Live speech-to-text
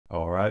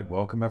All right,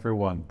 welcome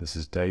everyone. This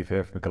is Dave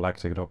here from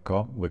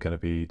Galactica.com. We're going to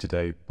be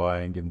today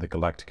buying in the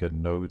Galactica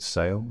Node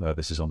sale.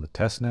 This is on the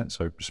testnet,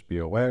 so just be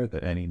aware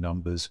that any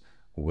numbers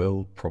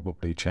will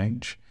probably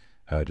change.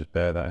 Just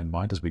bear that in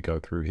mind as we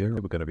go through here.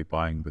 We're going to be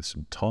buying with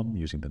some TON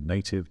using the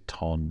native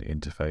TON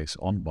interface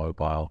on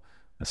mobile.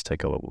 Let's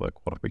take a little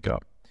look. What have we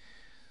got?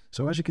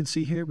 So as you can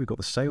see here, we've got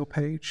the sale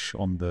page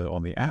on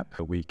the app.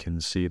 We can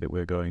see that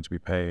we're going to be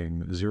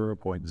paying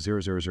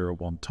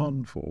 0.0001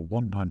 TON for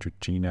 100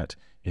 GNet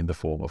in the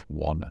form of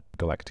one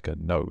Galactica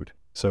node.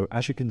 So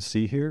as you can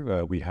see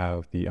here, we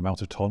have the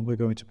amount of TON we're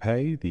going to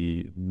pay,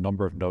 the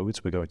number of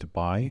nodes we're going to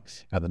buy,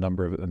 and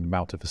the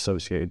amount of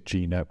associated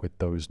GNet with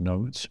those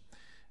nodes.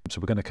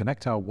 So we're going to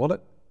connect our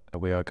wallet.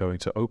 We are going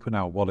to open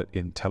our wallet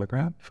in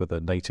Telegram for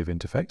the native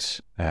interface.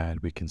 And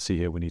we can see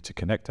here we need to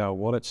connect our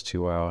wallets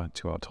to our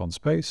TON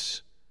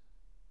space.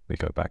 We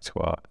go back to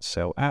our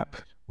sell app.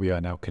 We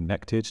are now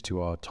connected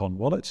to our TON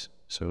wallet.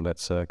 So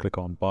let's click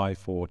on buy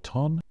for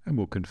TON, and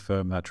we'll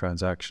confirm that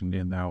transaction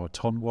in our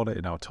TON wallet,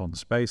 in our TON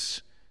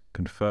space.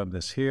 Confirm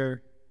this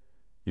here.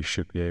 You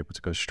should be able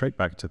to go straight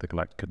back to the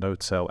Galactica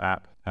Node sell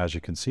app. As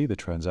you can see, the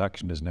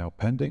transaction is now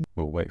pending.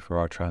 We'll wait for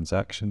our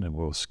transaction and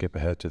we'll skip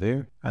ahead to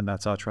there. And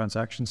that's our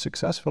transaction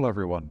successful,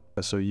 everyone.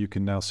 So you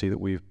can now see that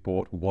we've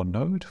bought one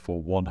node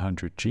for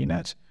 100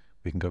 GNet.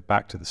 We can go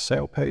back to the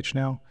sale page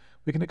now.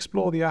 We can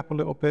explore the app a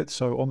little bit.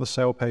 So on the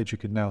sale page, you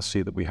can now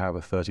see that we have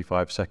a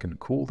 35-second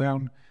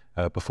cooldown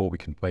before we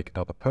can make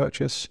another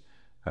purchase.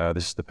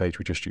 This is the page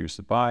we just used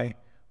to buy.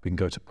 We can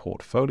go to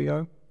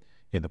portfolio.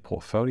 In the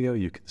portfolio,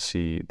 you can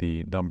see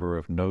the number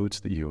of nodes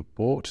that you have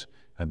bought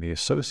and the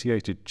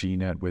associated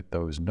GNet with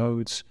those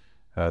nodes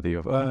that you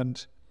have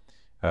earned.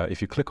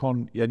 If you click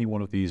on any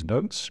one of these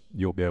nodes,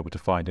 you'll be able to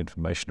find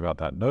information about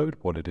that node,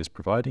 what it is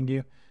providing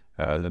you,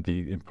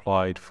 the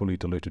implied fully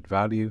diluted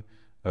value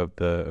of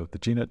the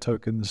GNet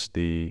tokens,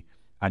 the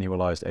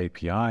annualized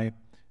API,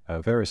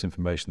 various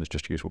information that's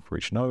just useful for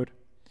each node.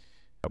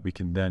 We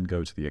can then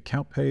go to the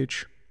account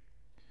page.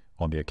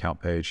 On the account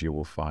page, you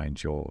will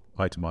find your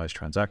itemized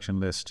transaction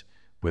list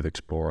with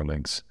Explorer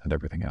links and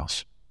everything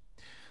else.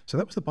 So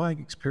that was the buying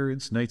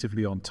experience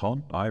natively on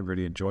TON. I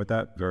really enjoyed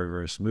that. Very,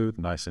 very smooth,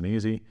 nice and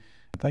easy.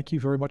 Thank you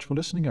very much for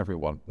listening,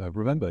 everyone.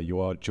 Remember, you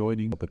are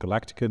joining the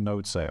Galactica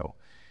Node sale.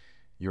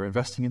 You're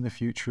investing in the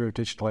future of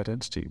digital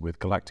identity with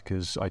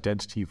Galactica's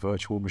Identity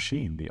Virtual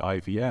Machine, the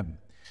IVM.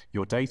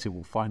 Your data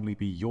will finally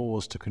be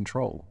yours to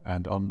control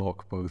and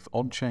unlock both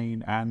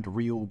on-chain and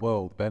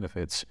real-world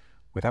benefits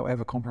without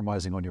ever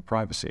compromising on your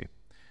privacy.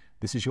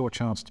 This is your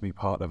chance to be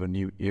part of a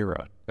new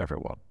era,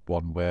 everyone,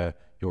 one where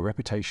your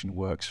reputation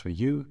works for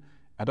you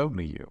and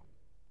only you.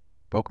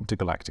 Welcome to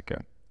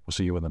Galactica. We'll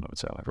see you in the node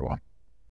sale, everyone.